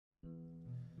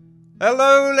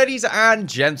Hello, ladies and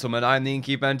gentlemen, I'm the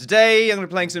Innkeeper, and today I'm going to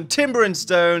be playing some Timber and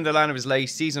Stone, The Land of Islay,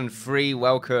 Season 3.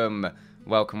 Welcome.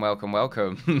 Welcome.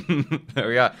 There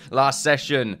we are. Last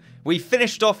session, we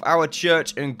finished off our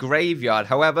church and graveyard.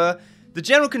 However, the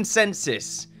general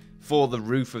consensus for the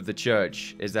roof of the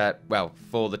church is that, well,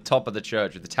 for the top of the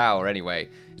church, or the tower anyway,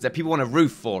 is that people want a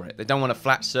roof for it. They don't want a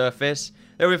flat surface.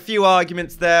 There were a few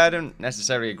arguments there. I don't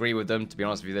necessarily agree with them, to be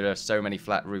honest with you. There are so many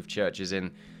flat roof churches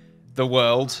in the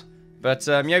world. But,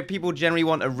 you know, people generally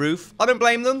want a roof. I don't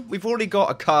blame them. We've already got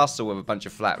a castle with a bunch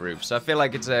of flat roofs. So I feel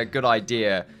like it's a good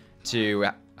idea to...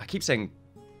 I keep saying...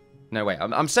 No, wait.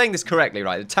 I'm saying this correctly,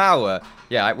 right? The tower...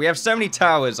 Yeah, we have so many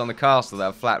towers on the castle that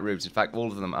have flat roofs. In fact, all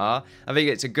of them are. I think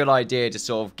it's a good idea to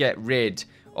sort of get rid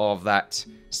of that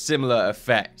similar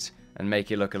effect and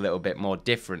make it look a little bit more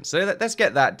different. So let's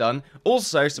get that done.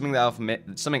 Also, something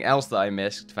else that I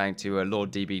missed, thanks to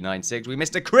Lord DB96, we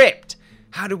missed a crypt.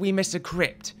 How did we miss a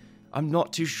crypt? I'm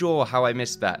not too sure how I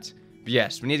missed that. But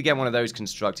yes, we need to get one of those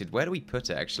constructed. Where do we put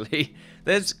it, actually?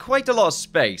 There's quite a lot of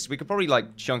space. We could probably,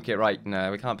 like, chunk it right...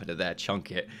 No, we can't put it there.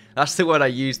 Chunk it. That's the word I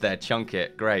used there. Chunk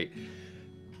it. Great.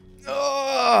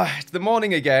 Oh, it's the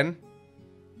morning again.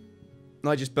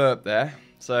 I just burped there.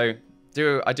 So,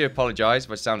 I do apologise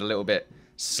if I sound a little bit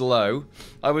slow.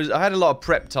 I had a lot of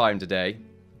prep time today.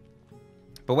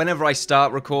 But whenever I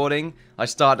start recording, I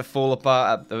start to fall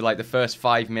apart at like the first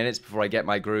 5 minutes before I get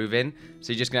my groove in.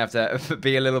 So you're just going to have to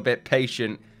be a little bit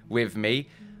patient with me.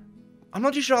 I'm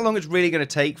not too sure how long it's really going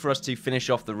to take for us to finish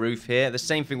off the roof here. The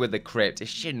same thing with the crypt. It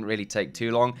shouldn't really take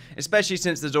too long, especially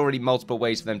since there's already multiple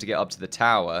ways for them to get up to the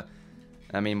tower.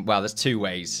 I mean, well, there's 2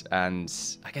 ways, and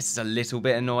I guess it's a little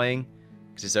bit annoying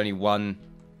because it's only one...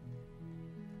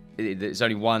 It's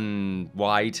only one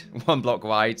wide, 1 block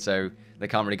wide, so... They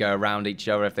can't really go around each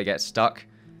other if they get stuck.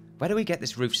 Where do we get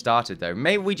this roof started, though?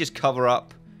 Maybe we just cover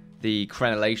up the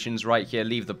crenellations right here,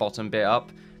 leave the bottom bit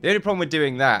up. The only problem with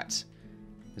doing that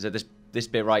is that this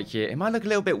bit right here, it might look a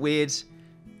little bit weird.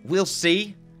 We'll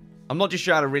see. I'm not just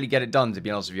sure how to really get it done, to be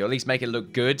honest with you. At least make it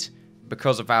look good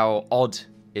because of how odd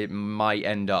it might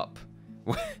end up.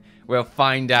 We'll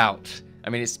find out.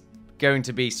 I mean, it's going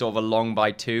to be sort of a long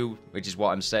by 2, which is what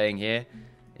I'm saying here.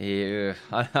 Yeah,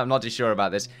 I'm not too sure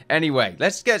about this. Anyway,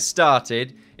 let's get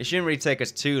started. It shouldn't really take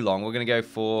us too long. We're going to go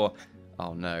for...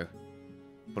 Oh, no.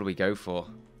 What do we go for?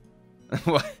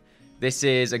 This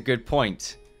is a good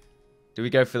point. Do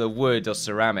we go for the wood or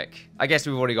ceramic? I guess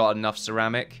we've already got enough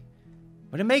ceramic.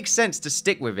 But it makes sense to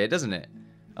stick with it, doesn't it?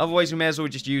 Otherwise, we may as well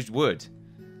just use wood.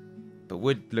 But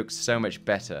wood looks so much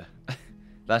better.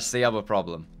 That's the other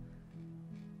problem.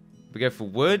 We go for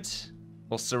wood...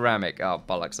 or ceramic. Oh,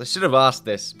 bollocks. I should have asked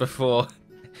this before.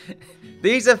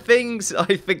 These are things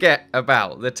I forget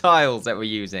about. The tiles that we're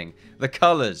using. The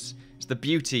colours. It's the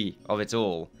beauty of it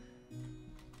all.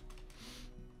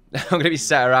 I'm going to be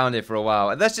sat around here for a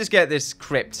while. Let's just get this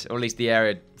crypt, or at least the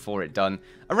area for it done.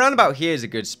 Around about here is a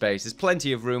good space. There's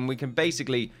plenty of room. We can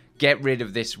basically get rid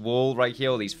of this wall right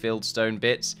here, all these filled stone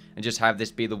bits, and just have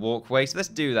this be the walkway. So let's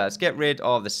do that. Let's get rid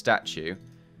of the statue.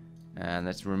 And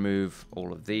let's remove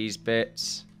all of these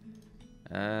bits.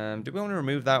 Do we want to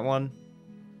remove that one?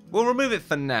 We'll remove it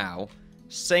for now.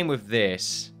 Same with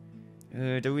this.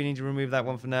 Do we need to remove that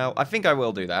one for now? I think I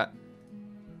will do that.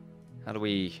 How do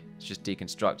we... It's just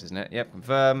deconstruct, isn't it? Yep,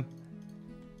 confirm.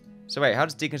 So wait, how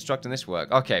does deconstructing this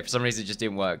work? Okay, for some reason it just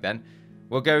didn't work then.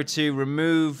 We'll go to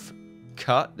remove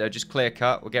cut. No, just clear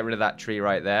cut. We'll get rid of that tree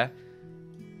right there.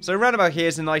 So around about here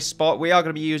is a nice spot. We are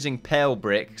going to be using pale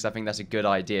brick, because I think that's a good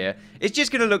idea. It's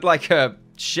just going to look like a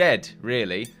shed,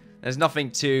 really. There's nothing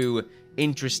too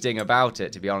interesting about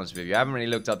it, to be honest with you. I haven't really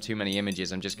looked up too many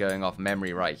images. I'm just going off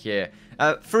memory right here.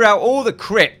 Throughout all the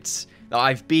crypts that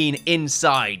I've been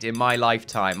inside in my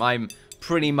lifetime, I'm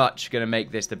pretty much going to make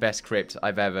this the best crypt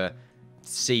I've ever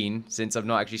seen, since I've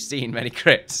not actually seen many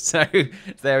crypts. So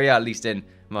there we are, at least in...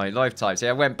 my lifetime. So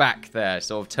I went back there,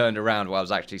 sort of turned around what I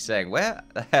was actually saying. Where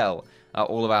the hell are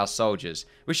all of our soldiers?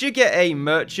 We should get a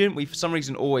merchant. We, for some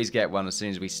reason, always get one as soon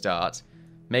as we start.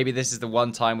 Maybe this is the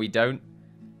one time we don't.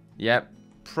 Yep,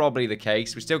 probably the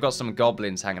case. We still got some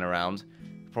goblins hanging around.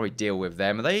 Probably deal with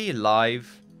them. Are they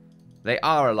alive? They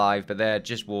are alive, but they're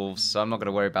just wolves, so I'm not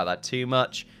going to worry about that too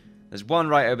much. There's one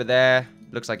right over there.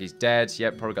 Looks like he's dead.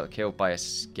 Yep, probably got killed by a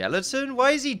skeleton.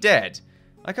 Why is he dead?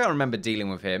 I can't remember dealing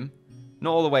with him.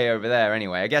 Not all the way over there,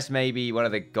 anyway. I guess maybe one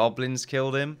of the goblins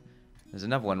killed him. There's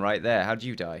another one right there. How'd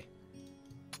you die?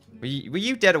 Were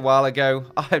you dead a while ago?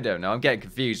 I don't know. I'm getting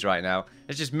confused right now.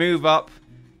 Let's just move up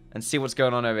and see what's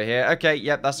going on over here. Okay,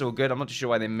 yep, that's all good. I'm not too sure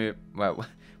why they move... Well,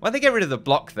 why'd they get rid of the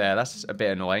block there? That's a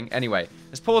bit annoying. Anyway,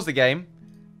 let's pause the game.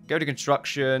 Go to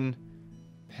construction.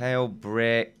 Pale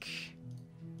brick.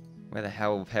 Where the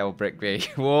hell will pale brick be?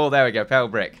 Whoa, there we go. Pale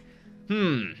brick.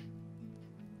 Gotta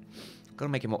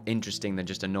make it more interesting than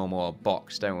just a normal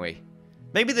box, don't we?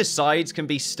 Maybe the sides can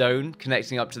be stone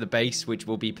connecting up to the base, which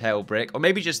will be pale brick. Or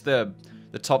maybe just the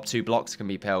top 2 blocks can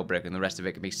be pale brick and the rest of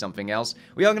it can be something else.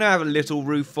 We are going to have a little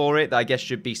roof for it that I guess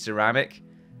should be ceramic.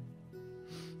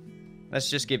 Let's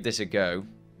just give this a go.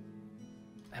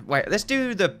 Wait, let's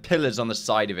do the pillars on the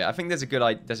side of it. I think that's a good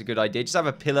idea. Just have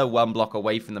a pillar 1 block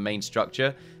away from the main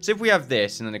structure. So if we have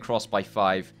this and then a cross by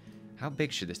 5, how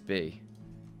big should this be?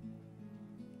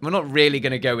 We're not really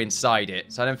going to go inside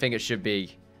it, so I don't think it should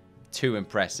be too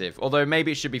impressive. Although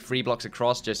maybe it should be 3 blocks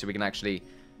across just so we can actually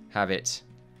have it...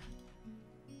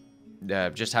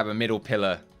 just have a middle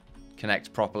pillar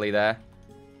connect properly there.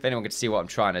 If anyone could see what I'm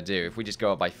trying to do. If we just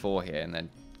go up by 4 here and then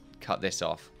cut this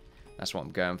off. That's what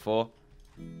I'm going for.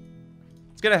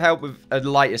 It's going to help with a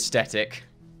light aesthetic.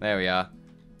 There we are.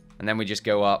 And then we just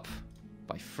go up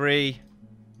by 3.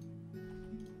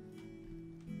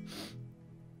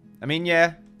 I mean,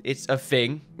 yeah, it's a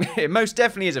thing. It most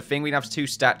definitely is a thing. We can have 2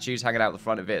 statues hanging out the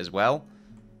front of it as well.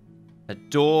 A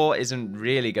door isn't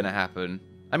really going to happen.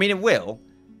 I mean, it will.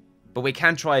 But we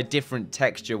can try a different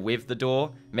texture with the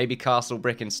door. Maybe castle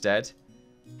brick instead.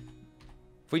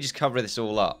 If we just cover this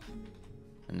all up.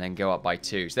 And then go up by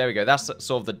 2. So there we go. That's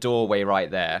sort of the doorway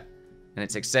right there. And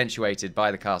it's accentuated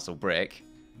by the castle brick.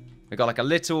 We've got like a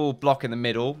little block in the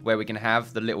middle where we can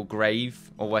have the little grave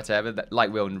or whatever. That,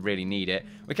 like, we'll really need it.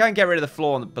 We can get rid of the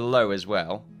floor below as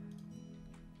well.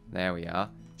 There we are.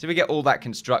 So we get all that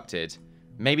constructed.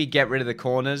 Maybe get rid of the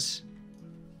corners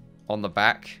on the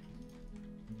back.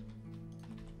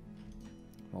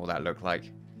 What will that look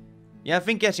like? Yeah, I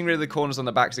think getting rid of the corners on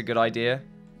the back is a good idea.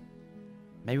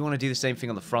 Maybe we want to do the same thing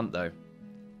on the front, though.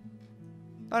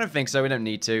 I don't think so. We don't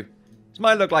need to. This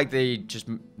might look like the just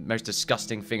most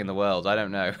disgusting thing in the world. I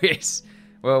don't know.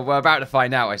 Well, we're about to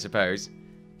find out, I suppose.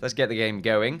 Let's get the game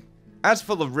going. As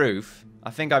for the roof,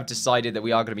 I think I've decided that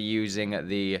we are going to be using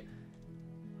the...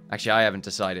 Actually, I haven't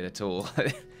decided at all.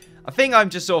 I think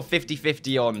I'm just sort of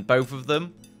 50-50 on both of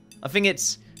them. I think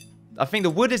the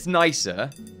wood is nicer,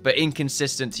 but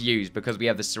inconsistent to use because we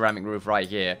have the ceramic roof right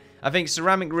here. I think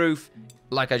ceramic roof,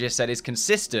 like I just said, is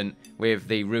consistent with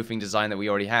the roofing design that we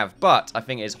already have, but I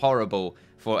think it is horrible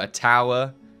for a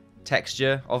tower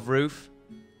texture of roof.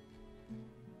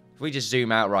 If we just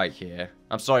zoom out right here.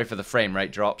 I'm sorry for the frame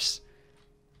rate drops.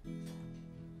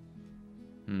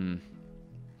 We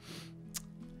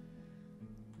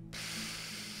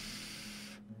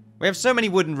have so many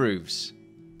wooden roofs.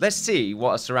 Let's see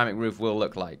what a ceramic roof will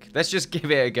look like. Let's just give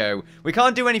it a go. We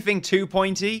can't do anything too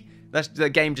pointy. The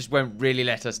game just won't really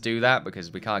let us do that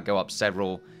because we can't go up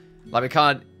several... Like, we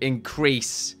can't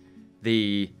increase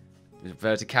the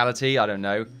verticality, I don't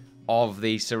know, of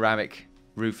the ceramic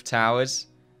roof towers.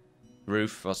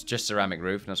 Roof, well, it's just ceramic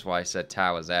roof, and that's why I said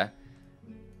towers there.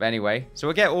 But anyway, so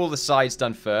we'll get all the sides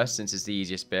done first, since it's the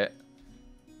easiest bit.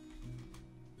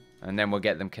 And then we'll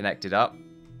get them connected up.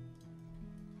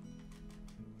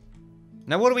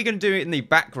 Now, what are we going to do in the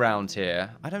background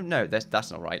here? I don't know.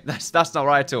 That's not right. That's not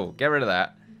right at all. Get rid of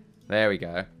that. There we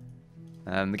go.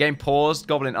 The game paused.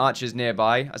 Goblin archers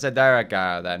nearby. I said there I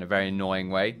go there in a very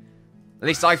annoying way. At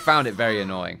least I found it very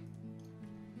annoying.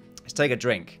 Let's take a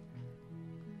drink.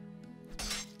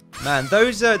 Man,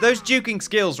 those juking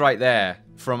skills right there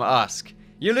from Usk.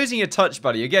 You're losing your touch,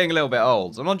 buddy. You're getting a little bit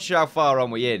old. I'm not sure how far on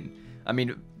we're in. I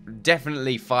mean,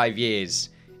 definitely 5 years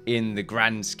in the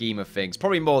grand scheme of things.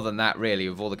 Probably more than that, really,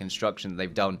 with all the construction that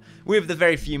they've done. With the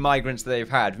very few migrants that they've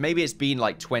had. Maybe it's been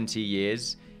like 20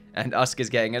 years. And Usk is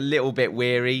getting a little bit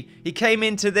weary. He came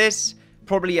into this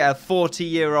probably a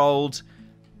 40-year-old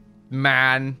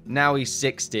man. Now he's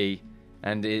 60.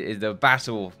 And the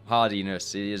battle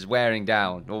hardiness is wearing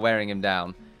him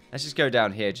down. Let's just go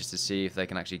down here just to see if they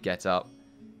can actually get up.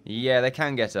 Yeah, they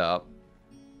can get up.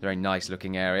 Very nice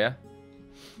looking area.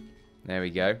 There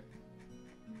we go.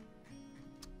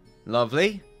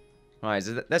 Lovely. Right,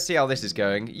 so let's see how this is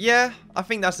going. Yeah, I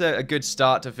think that's a good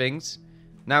start to things.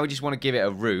 Now we just want to give it a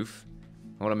roof.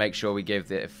 I want to make sure we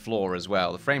give it a floor as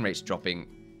well. The frame rate's dropping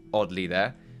oddly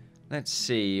there. Let's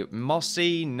see.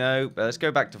 Mossy? No. Let's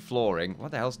go back to flooring.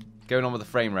 What the hell's going on with the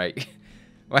frame rate?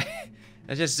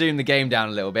 Let's just zoom the game down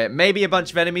a little bit. Maybe a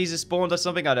bunch of enemies have spawned or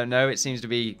something. I don't know. It seems to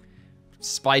be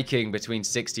spiking between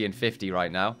 60 and 50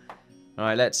 right now.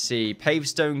 Alright, let's see.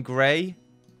 Pavestone grey?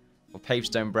 Or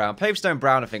pavestone brown? Pavestone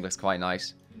brown I think looks quite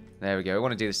nice. There we go. I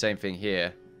want to do the same thing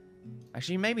here.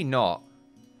 Actually, maybe not.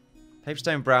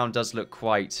 Pavestone brown does look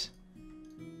quite...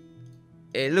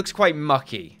 It looks quite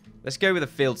mucky. Let's go with a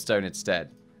fieldstone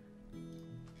instead.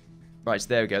 Right, so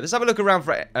there we go. Let's have a look around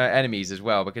for enemies as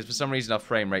well, because for some reason our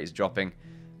frame rate is dropping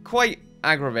quite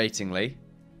aggravatingly.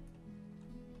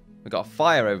 We've got a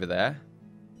fire over there.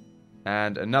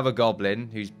 And another goblin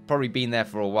who's probably been there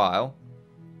for a while.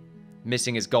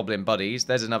 Missing his goblin buddies.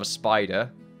 There's another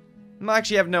spider. I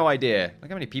actually have no idea. Look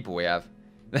how many people we have.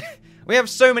 We have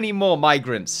so many more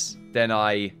migrants than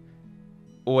I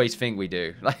always think we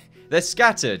do. Like, they're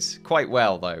scattered quite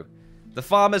well, though. The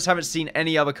farmers haven't seen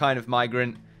any other kind of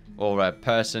migrant or a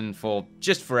person for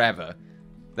just forever.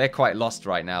 They're quite lost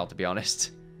right now, to be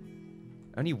honest.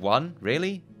 Only one?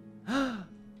 Really?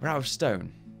 We're out of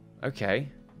stone. Okay.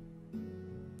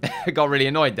 I got really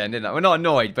annoyed then, didn't I? Well, not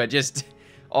annoyed, but just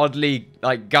oddly,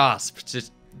 like, gasped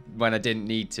just when I didn't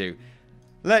need to.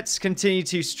 Let's continue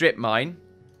to strip mine.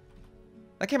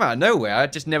 That came out of nowhere. I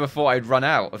just never thought I'd run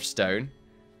out of stone.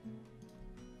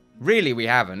 Really, we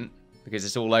haven't, because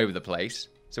it's all over the place.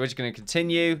 So we're just going to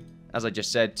continue, as I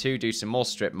just said, to do some more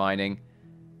strip mining.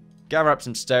 Gather up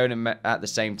some stone and at the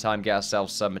same time get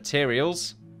ourselves some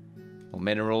materials. Or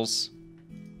minerals.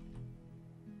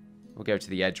 We'll go to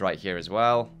the edge right here as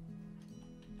well.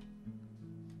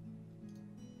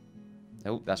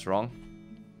 Oh, that's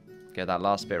wrong. Get that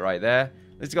last bit right there.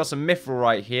 Let's got some mithril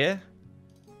right here.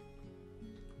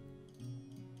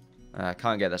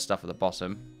 Can't get that stuff at the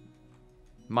bottom.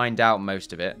 Mined out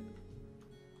most of it.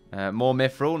 More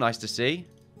mithril, nice to see.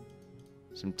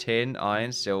 Some tin,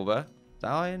 iron, silver. Is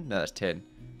that iron? No, that's tin.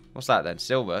 What's that then?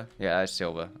 Silver? Yeah, that's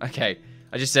silver. Okay.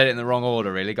 I just said it in the wrong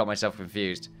order, really. Got myself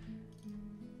confused.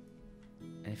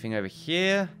 Anything over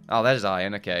here? Oh, there's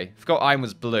iron. Okay. Forgot iron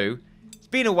was blue. It's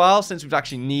been a while since we've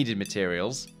actually needed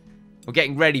materials. We're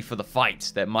getting ready for the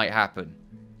fight that might happen.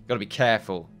 Gotta be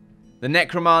careful. The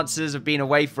necromancers have been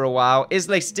away for a while.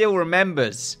 Islay still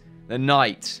remembers the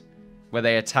night where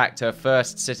they attacked her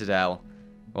first citadel.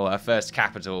 Or her first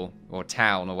capital. Or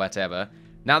town or whatever.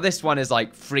 Now this one is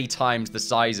like 3 times the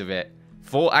size of it.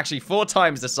 Actually 4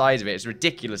 times the size of it. It's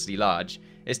ridiculously large.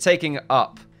 It's taking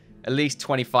up at least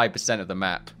 25% of the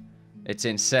map. It's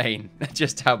insane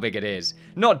just how big it is.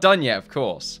 Not done yet, of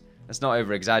course. Let's not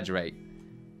over-exaggerate.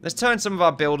 Let's turn some of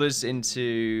our builders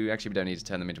into... Actually, we don't need to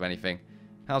turn them into anything.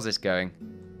 How's this going?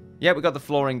 Yeah, we got the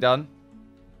flooring done.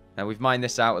 And we've mined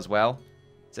this out as well.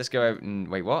 So let's go over and...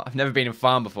 Wait, what? I've never been in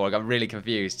farm before. I got really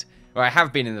confused. Well, I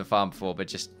have been in the farm before, but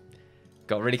just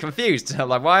got really confused. I'm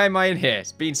like, why am I in here?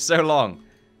 It's been so long.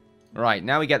 Right,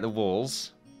 now we get the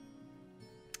walls.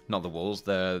 Not the walls,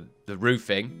 the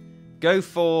roofing. Go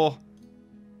for...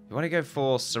 You want to go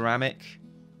for ceramic,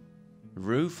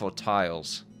 roof, or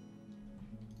tiles?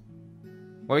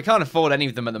 Well, we can't afford any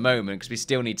of them at the moment because we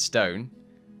still need stone.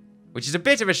 Which is a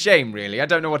bit of a shame, really. I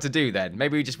don't know what to do then.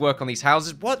 Maybe we just work on these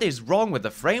houses. What is wrong with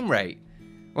the frame rate?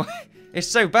 It's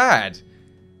so bad.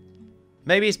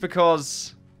 Maybe it's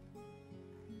because...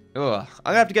 Ugh,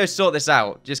 I'm going to have to go sort this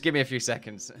out. Just give me a few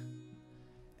seconds.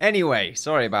 Anyway,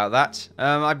 sorry about that.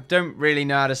 I don't really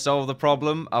know how to solve the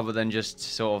problem other than just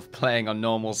sort of playing on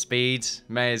normal speed.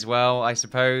 May as well, I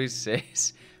suppose.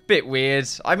 It's a bit weird.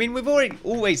 I mean, we've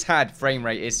always had frame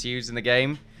rate issues in the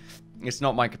game. It's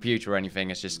not my computer or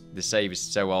anything. It's just the save is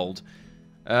so old.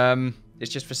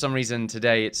 It's just for some reason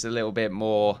today it's a little bit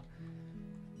more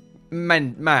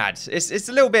mad. It's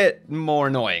a little bit more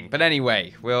annoying. But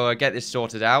anyway, we'll get this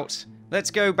sorted out.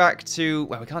 Let's go back to...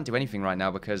 Well, we can't do anything right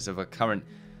now because of a current...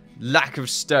 lack of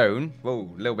stone. Whoa,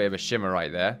 a little bit of a shimmer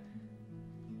right there.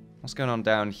 What's going on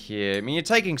down here? I mean, you're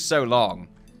taking so long.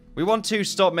 We want to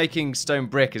stop making stone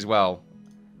brick as well.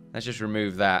 Let's just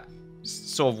remove that.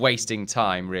 Sort of wasting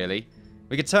time, really.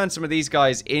 We could turn some of these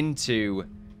guys into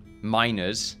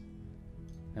miners.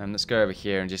 Let's go over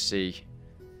here and just see.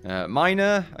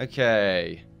 Miner.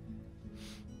 Okay.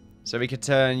 So we could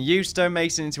turn you,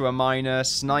 stonemason, into a miner.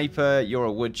 Sniper, you're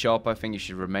a wood chopper. I think you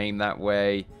should remain that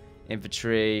way.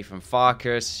 Infantry from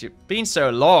Farkas. It's been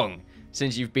so long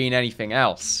since you've been anything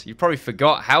else. You probably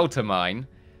forgot how to mine.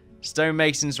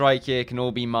 Stonemasons right here can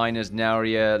all be miners.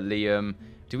 Naria, Liam.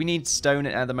 Do we need stone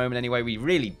at the moment anyway? We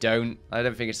really don't. I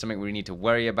don't think it's something we need to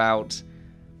worry about.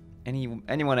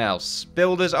 Anyone else?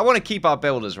 Builders. I want to keep our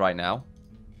builders right now.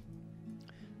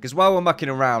 Because while we're mucking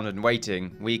around and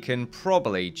waiting, we can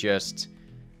probably just...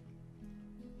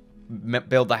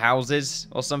 build the houses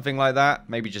or something like that.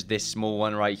 Maybe just this small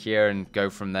one right here and go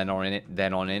from then on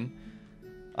in.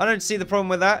 I don't see the problem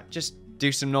with that. Just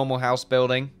do some normal house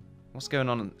building. What's going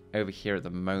on over here at the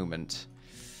moment?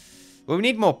 Well, we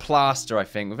need more plaster, I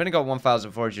think. We've only got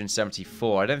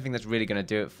 1,474. I don't think that's really going to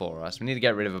do it for us. We need to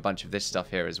get rid of a bunch of this stuff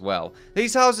here as well.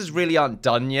 These houses really aren't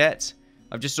done yet.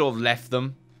 I've just sort of left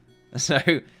them. So,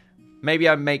 maybe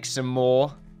I make some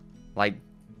more, like,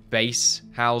 base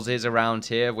houses around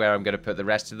here where I'm going to put the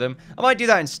rest of them. I might do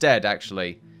that instead,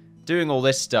 actually. Doing all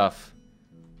this stuff.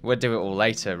 We'll do it all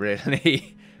later,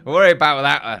 really. We'll worry about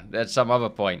that at some other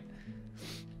point.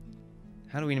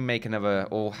 How do we make another,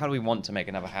 or how do we want to make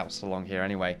another house along here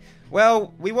anyway?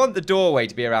 Well, we want the doorway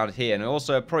to be around here, and we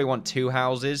also probably want 2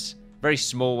 houses. Very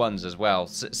small ones as well,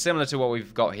 similar to what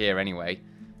we've got here anyway.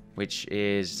 Which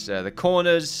is the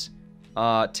corners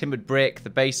are timbered brick, the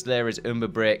base layer is umber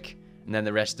brick, and then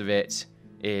the rest of it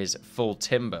is full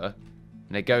timber.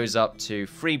 And it goes up to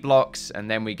 3 blocks,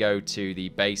 and then we go to the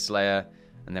base layer,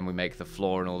 and then we make the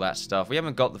floor and all that stuff. We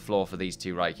haven't got the floor for these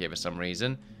 2 right here for some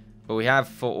reason. But we have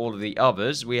for all of the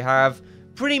others, we have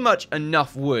pretty much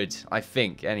enough wood, I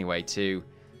think, anyway, to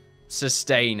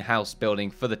sustain house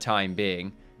building for the time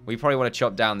being. We probably want to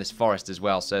chop down this forest as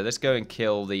well, so let's go and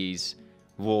kill these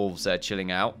wolves that are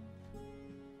chilling out.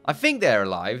 I think they're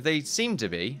alive. They seem to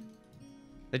be.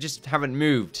 They just haven't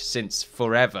moved since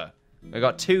forever. We've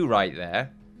got 2 right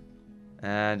there.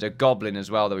 And a goblin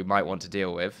as well that we might want to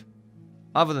deal with.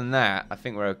 Other than that, I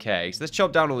think we're okay. So let's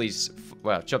chop down all these,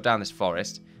 well, chop down this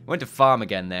forest. Went to farm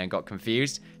again there and got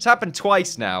confused. It's happened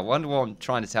twice now. Wonder what I'm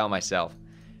trying to tell myself.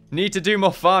 Need to do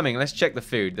more farming. Let's check the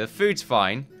food. The food's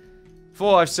fine.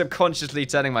 Before I was subconsciously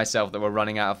telling myself that we're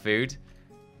running out of food.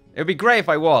 It would be great if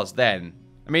I was then.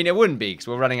 I mean, it wouldn't be because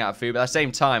we're running out of food. But at the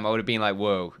same time, I would have been like,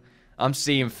 whoa. I'm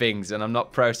seeing things and I'm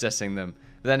not processing them.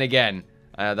 But then again,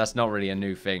 that's not really a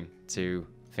new thing to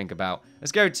think about.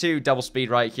 Let's go to double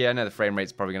speed right here. I know the frame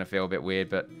rate's probably going to feel a bit weird.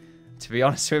 But to be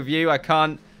honest with you, I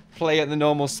can't play at the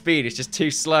normal speed. It's just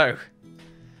too slow.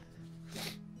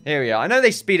 Here we are. I know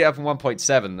they speed it up in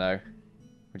 1.7 though,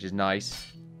 which is nice.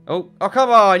 Oh,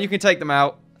 come on. You can take them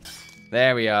out.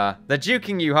 There we are. They're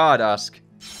juking you hard, Usk.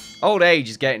 Old age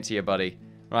is getting to you, buddy.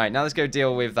 Right, now let's go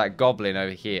deal with that goblin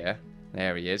over here.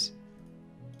 There he is.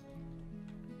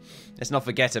 Let's not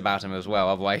forget about him as well.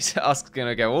 Otherwise, Usk's going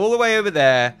to go all the way over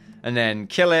there and then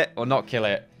kill it or not kill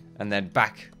it and then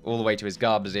back all the way to his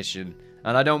guard position.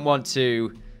 And I don't want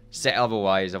to set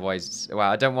otherwise,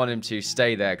 well, I don't want him to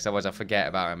stay there because otherwise I'll forget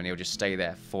about him and he'll just stay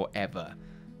there forever.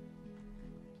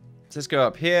 So let's go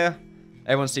up here.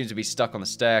 Everyone seems to be stuck on the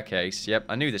staircase. Yep,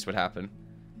 I knew this would happen.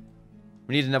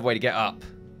 We need another way to get up.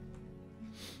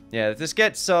 Yeah, let's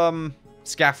get some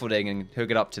scaffolding and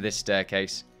hook it up to this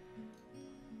staircase.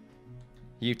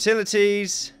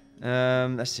 Utilities.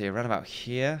 Let's see, around about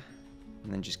here.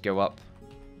 And then just go up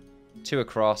 2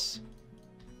 across.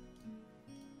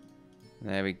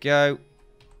 There we go.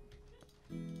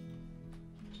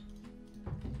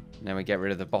 Then we get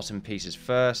rid of the bottom pieces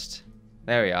first.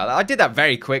 There we are. I did that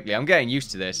very quickly. I'm getting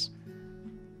used to this.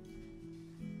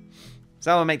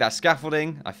 So I'm going to make that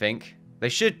scaffolding, I think. They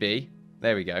should be.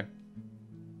 There we go.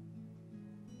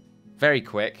 Very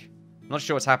quick. I'm not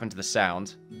sure what's happened to the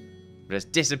sound. But it's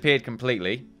disappeared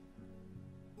completely.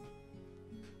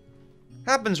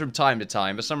 Happens from time to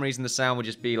time. For some reason the sound would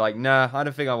just be like, nah, I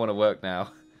don't think I want to work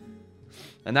now.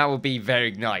 And that would be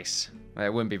very nice.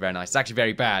 It wouldn't be very nice. It's actually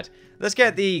very bad. Let's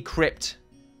get the crypt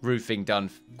roofing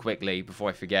done quickly before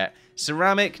I forget.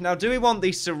 Ceramic. Now, do we want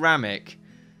the ceramic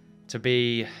to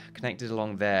be connected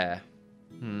along there?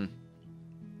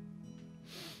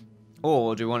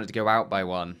 Or do we want it to go out by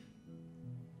one?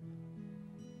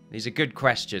 These are good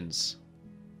questions.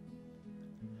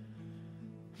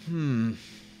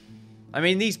 I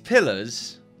mean, these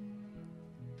pillars,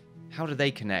 how do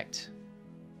they connect?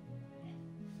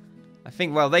 I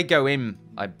think, well, they go in,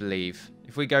 I believe.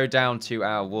 If we go down to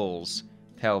our walls,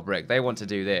 pale brick, they want to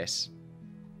do this.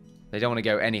 They don't want to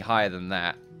go any higher than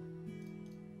that.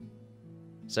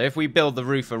 So if we build the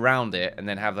roof around it and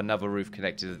then have another roof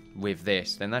connected with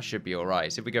this, then that should be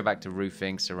alright. So if we go back to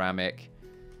roofing, ceramic.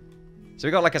 So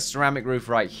we got like a ceramic roof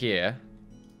right here.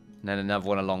 And then another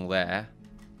one along there.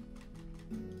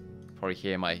 Probably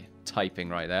hear my typing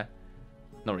right there.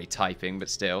 Not really typing, but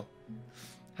still.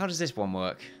 How does this one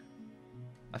work?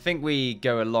 I think we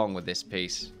go along with this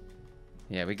piece.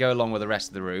 Yeah, we go along with the rest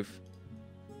of the roof.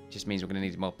 Just means we're going to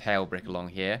need more pale brick along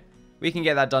here. We can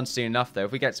get that done soon enough, though,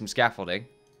 if we get some scaffolding.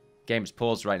 Game is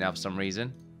paused right now for some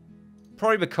reason.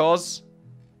 Probably because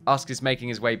Usk is making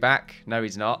his way back. No,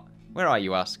 he's not. Where are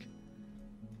you, Usk?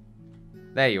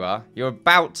 There you are. You're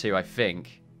about to, I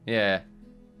think. Yeah.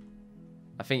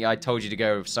 I think I told you to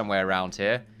go somewhere around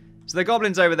here. So the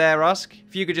goblin's over there, Usk.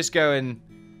 If you could just go and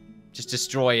just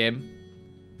destroy him.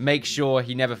 Make sure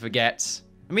he never forgets.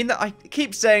 I mean, I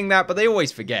keep saying that, but they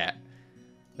always forget.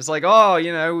 It's like, oh,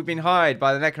 you know, we've been hired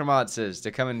by the necromancers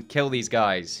to come and kill these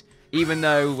guys. Even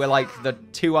though we're like the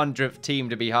 200th team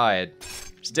to be hired.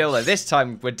 Still, though, this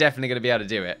time we're definitely going to be able to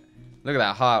do it. Look at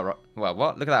that heart. Well,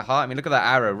 what? Look at that heart. I mean, look at that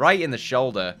arrow right in the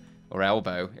shoulder. Or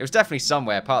elbow. It was definitely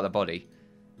somewhere, part of the body.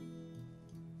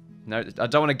 No, I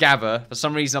don't want to gather. For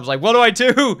some reason, I was like, what do I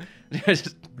do? I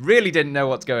just really didn't know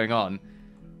what's going on.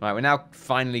 Right, we're now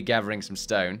finally gathering some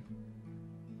stone.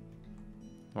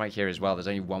 Right here as well. There's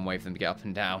only one way for them to get up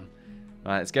and down.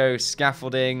 Right, let's go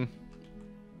scaffolding.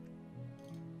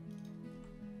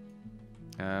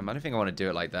 I don't think I want to do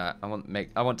it like that. I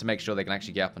want to make sure they can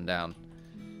actually get up and down.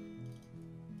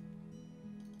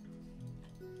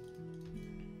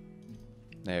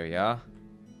 There we are.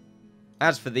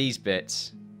 As for these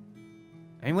bits,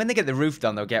 I mean, when they get the roof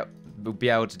done, they'll be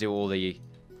able to do all the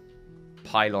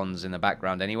pylons in the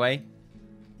background anyway.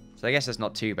 So I guess that's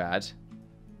not too bad.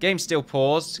 Game's still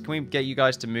paused. Can we get you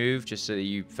guys to move just so that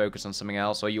you focus on something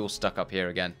else? Or are you all stuck up here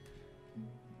again?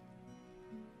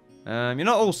 You're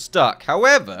not all stuck.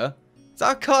 However, it's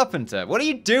our carpenter. What are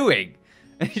you doing?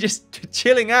 You're just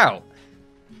chilling out.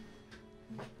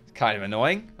 It's kind of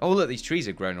annoying. Oh, look, these trees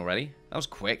have grown already. That was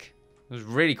quick. It was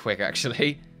really quick,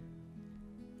 actually.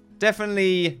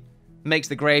 Definitely makes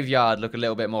the graveyard look a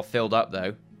little bit more filled up,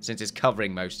 though, since it's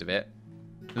covering most of it.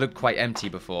 It looked quite empty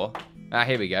before. Ah,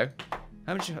 here we go.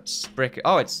 How much brick?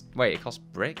 Oh, wait, it costs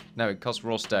brick? No, it costs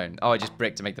raw stone. Oh, just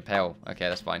brick to make the pail. Okay,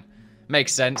 that's fine.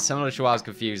 Makes sense. I'm not sure why I was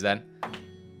confused then.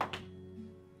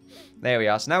 There we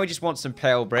are. So now we just want some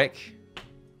pale brick.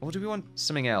 Or do we want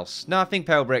something else? No, I think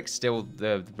pale brick's still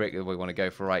the brick that we want to go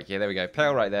for right here. There we go.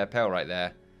 Pale right there, pale right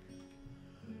there.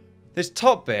 This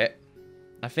top bit,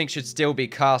 I think, should still be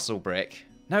castle brick.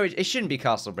 No, it shouldn't be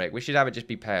castle brick. We should have it just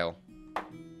be pale. I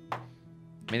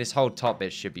mean, this whole top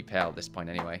bit should be pale at this point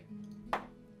anyway.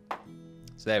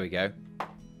 So there we go.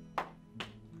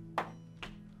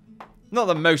 Not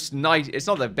the most nice... It's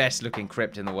not the best looking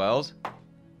crypt in the world.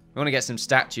 We want to get some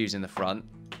statues in the front.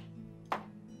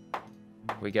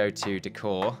 We go to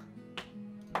decor.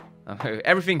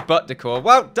 Everything but decor.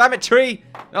 Well, damn it, tree!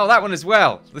 Oh, that one as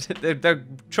well. They're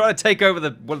trying to take over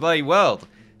the bloody world.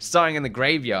 Starting in the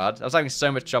graveyard. I was having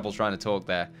so much trouble trying to talk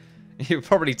there. You can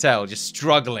probably tell, just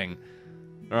struggling.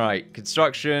 Alright,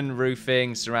 construction,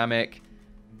 roofing, ceramic.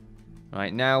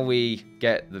 Alright, now we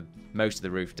get most of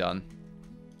the roof done.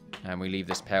 And we leave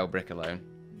this pale brick alone.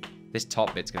 This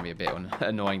top bit's going to be a bit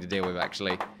annoying to deal with,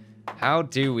 actually. How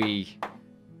do we...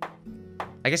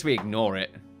 I guess we ignore it.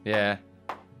 Yeah.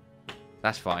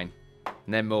 That's fine.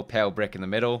 And then more pale brick in the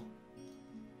middle.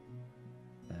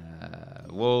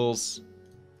 Walls.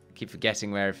 Keep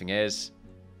forgetting where everything is.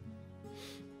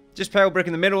 Just pale brick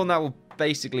in the middle, and that will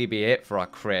basically be it for our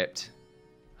crypt.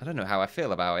 I don't know how I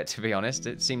feel about it, to be honest.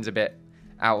 It seems a bit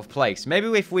out of place. Maybe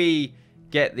if we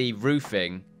get the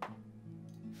roofing...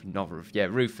 Not roof, yeah,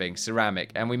 roofing,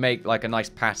 ceramic, and we make like a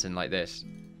nice pattern like this.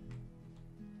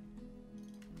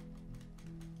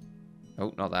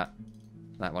 Oh, not that.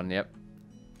 That one, yep.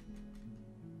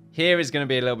 Here is going to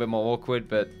be a little bit more awkward,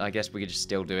 but I guess we could just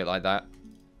still do it like that.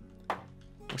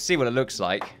 We'll see what it looks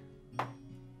like.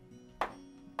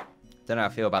 Don't know how I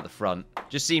feel about the front.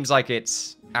 Just seems like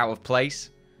it's out of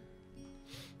place.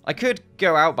 I could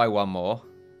go out by one more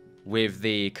with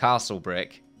the castle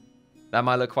brick. That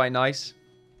might look quite nice.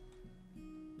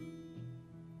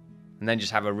 And then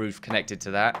just have a roof connected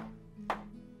to that.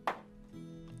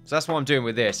 So that's what I'm doing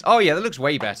with this. Oh yeah, that looks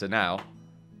way better now.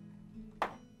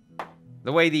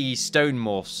 The way the stone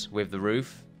morphs with the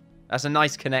roof. That's a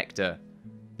nice connector.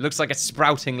 Looks like a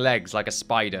sprouting legs, like a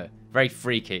spider. Very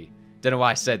freaky. Don't know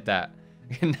why I said that.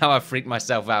 Now I've freaked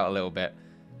myself out a little bit.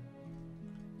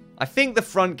 I think the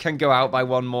front can go out by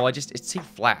one more. It seems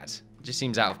flat. It just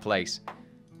seems out of place.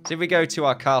 So if we go to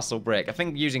our castle brick. I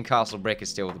think using castle brick is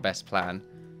still the best plan.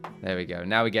 There we go.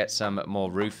 Now we get some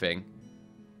more roofing.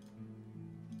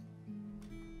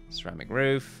 Ceramic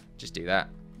roof. Just do that.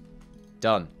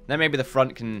 Done. Then maybe the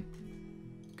front can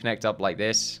connect up like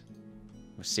this.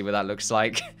 We'll see what that looks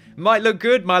like. Might look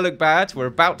good, might look bad. We're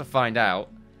about to find out.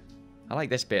 I like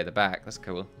this bit at the back. That's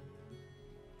cool.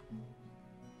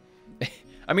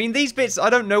 I mean, these bits, I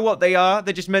don't know what they are.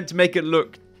 They're just meant to make it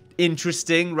look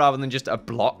interesting rather than just a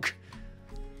block.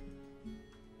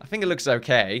 I think it looks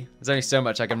okay. There's only so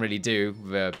much I can really do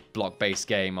with a block-based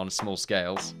game on small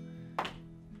scales.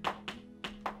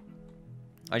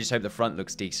 I just hope the front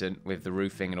looks decent with the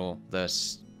roofing and all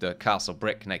the castle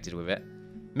brick connected with it.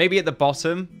 Maybe at the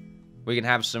bottom we can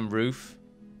have some roof.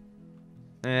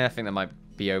 I think that might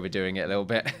be overdoing it a little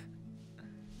bit. Do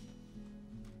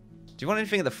you want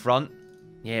anything at the front?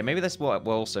 Yeah, maybe that's what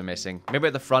we're also missing. Maybe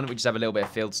at the front we just have a little bit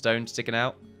of fieldstone sticking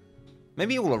out.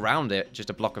 Maybe all around it, just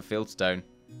a block of fieldstone.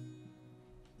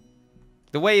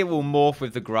 The way it will morph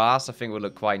with the grass, I think will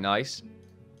look quite nice.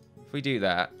 If we do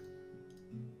that,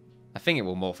 I think it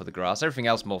will morph with the grass. Everything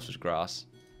else morphs with grass.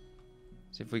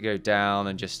 So if we go down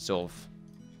and just sort of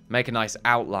make a nice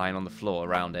outline on the floor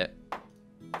around it.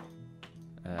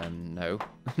 No.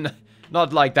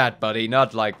 Not like that, buddy.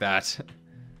 Not like that.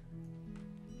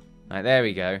 Alright, there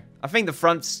we go. I think the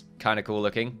front's kind of cool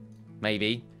looking.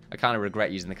 Maybe. I kind of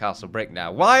regret using the castle brick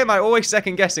now. Why am I always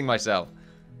second guessing myself?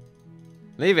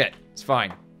 Leave it. It's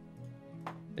fine.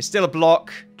 It's still a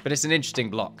block, but it's an interesting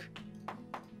block.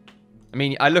 I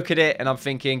mean, I look at it and I'm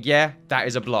thinking, yeah, that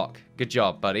is a block. Good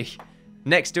job, buddy.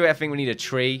 Next to it, I think we need a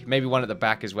tree. Maybe one at the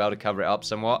back as well to cover it up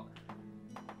somewhat.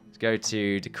 Let's go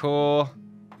to decor.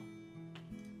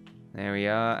 There we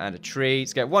are. And a tree.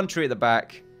 Let's get one tree at the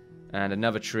back. And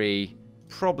another tree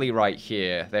probably right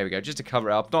here. There we go. Just to cover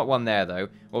it up. Not one there, though.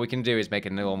 What we can do is make a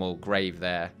normal grave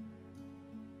there.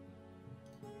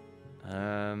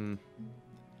 Oh,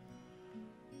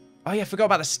 yeah, I forgot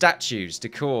about the statues.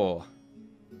 Decor.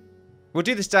 We'll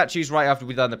do the statues right after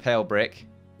we've done the pale brick.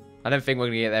 I don't think we're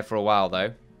going to get there for a while,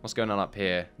 though. What's going on up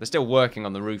here? They're still working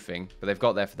on the roofing, but they've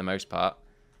got there for the most part.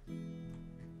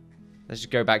 Let's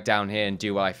just go back down here and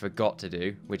do what I forgot to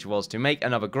do, which was to make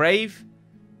another grave.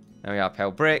 There we are,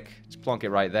 pale brick. Let's plonk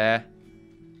it right there.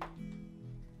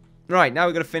 Right, now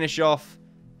we're going to finish off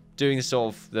doing the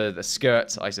sort of the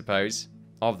skirt, I suppose,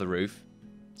 of the roof.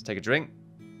 Let's take a drink.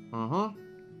 I'm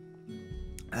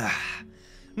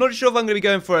not sure if I'm going to be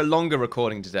going for a longer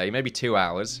recording today, maybe 2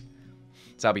 hours.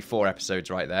 So that'll be 4 episodes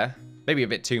right there. Maybe a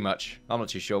bit too much. I'm not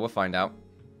too sure. We'll find out.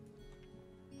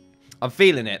 I'm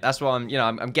feeling it. That's what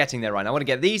I'm getting there right now. I want to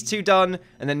get these 2 done,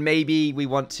 and then maybe we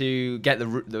want to get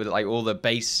like all the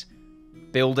base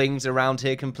buildings around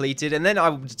here completed, and then I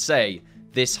would say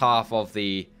this half of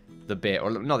the bit,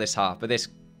 or not this half, but this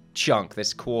chunk,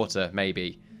 this quarter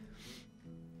maybe.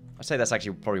 I'd say that's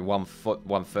actually probably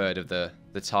 1/3 of the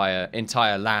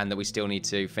entire land that we still need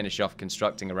to finish off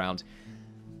constructing around.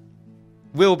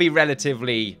 Will be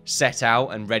relatively set out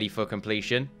and ready for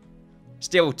completion.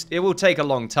 Still, it will take a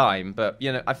long time, but,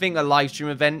 you know, I think a live stream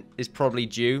event is probably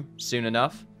due soon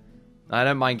enough. I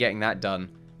don't mind getting that done.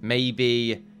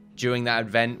 Maybe during that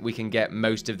event, we can get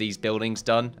most of these buildings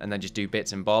done, and then just do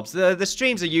bits and bobs. The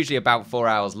streams are usually about 4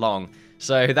 hours long,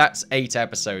 so that's 8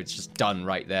 episodes just done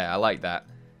right there. I like that.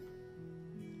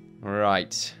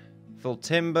 Right. Full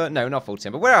timber. No, not full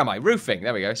timber. Where am I? Roofing.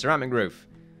 There we go. Ceramic roof.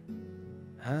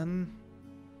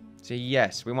 So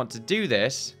yes, we want to do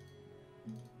this.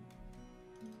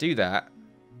 Do that.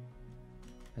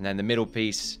 And then the middle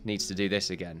piece needs to do this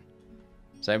again.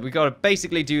 So we've got to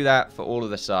basically do that for all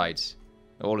of the sides.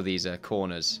 All of these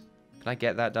corners. Can I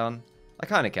get that done? I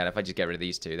kind of can if I just get rid of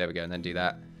these 2. There we go, and then do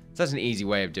that. So that's an easy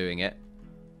way of doing it.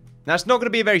 Now, it's not going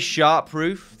to be a very sharp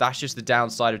roof. That's just the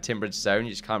downside of timber and stone.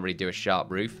 You just can't really do a sharp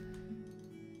roof.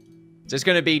 So it's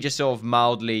going to be just sort of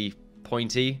mildly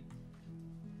pointy.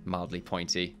 Mildly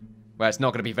pointy. Well, it's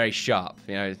not going to be very sharp.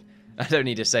 You know, I don't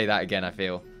need to say that again, I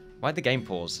feel. Why'd the game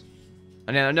pause?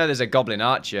 I know there's a goblin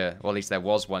archer. Or at least there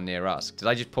was one near us. Did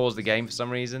I just pause the game for some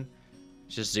reason?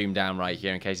 Let's just zoom down right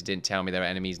here in case it didn't tell me there were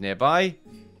enemies nearby.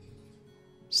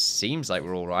 Seems like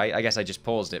we're alright. I guess I just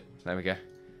paused it. There we go.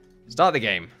 Start the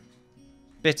game.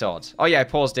 Bit odd. Oh yeah, I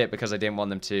paused it because I didn't want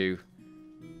them to...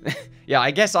 Yeah,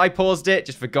 I guess I paused it.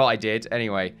 Just forgot I did.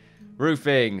 Anyway.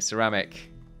 Roofing.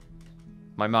 Ceramic.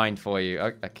 My mind for you.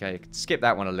 Okay, skip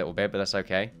that one a little bit, but that's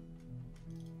okay.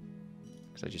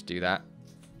 So just do that.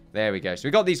 There we go. So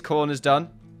we got these corners done.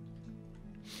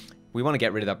 We want to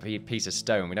get rid of that piece of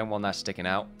stone. We don't want that sticking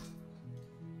out.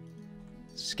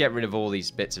 Just get rid of all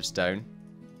these bits of stone.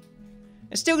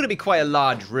 It's still going to be quite a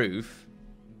large roof.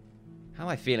 How am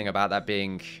I feeling about that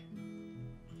being...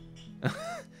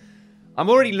 I'm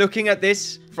already looking at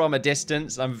this from a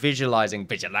distance. I'm visualizing.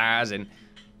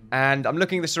 And I'm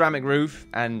looking at the ceramic roof.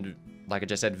 And, like I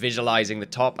just said, visualizing the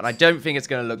top. And I don't think it's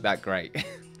going to look that great.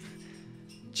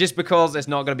 Just because it's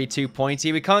not going to be too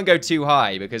pointy. We can't go too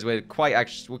high because we're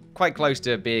quite close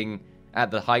to being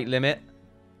at the height limit.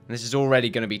 And this is already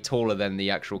going to be taller than the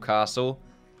actual castle.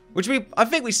 Which I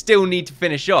think we still need to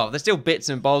finish off. There's still bits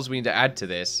and bobs we need to add to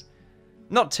this.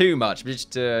 Not too much, but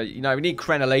just, you know, we need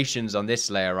crenellations on this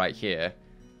layer right here.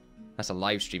 That's a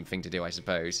live stream thing to do, I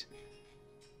suppose.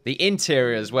 The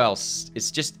interior as well,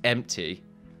 it's just empty.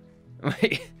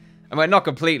 I mean, not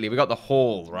completely. We got the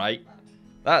hall, right?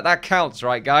 That counts,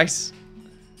 right, guys?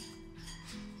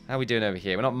 How are we doing over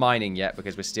here? We're not mining yet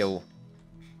because we're still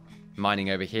mining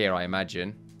over here, I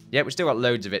imagine. Yeah, we've still got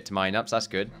loads of it to mine up, so that's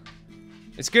good.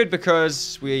 It's good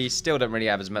because we still don't really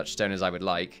have as much stone as I would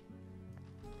like.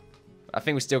 I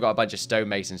think we still got a bunch of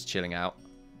stonemasons chilling out.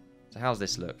 So how's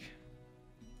this look?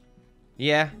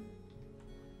 Yeah.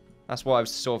 That's what I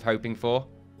was sort of hoping for.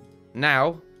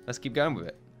 Now, let's keep going with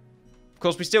it.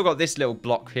 course, we still got this little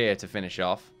block here to finish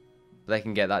off. They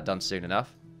can get that done soon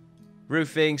enough.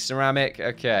 Roofing, ceramic,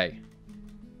 okay.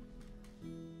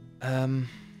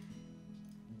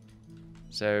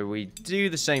 So we do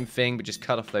the same thing, but just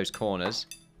cut off those corners.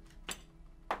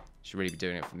 Should really be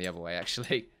doing it from the other way,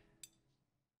 actually.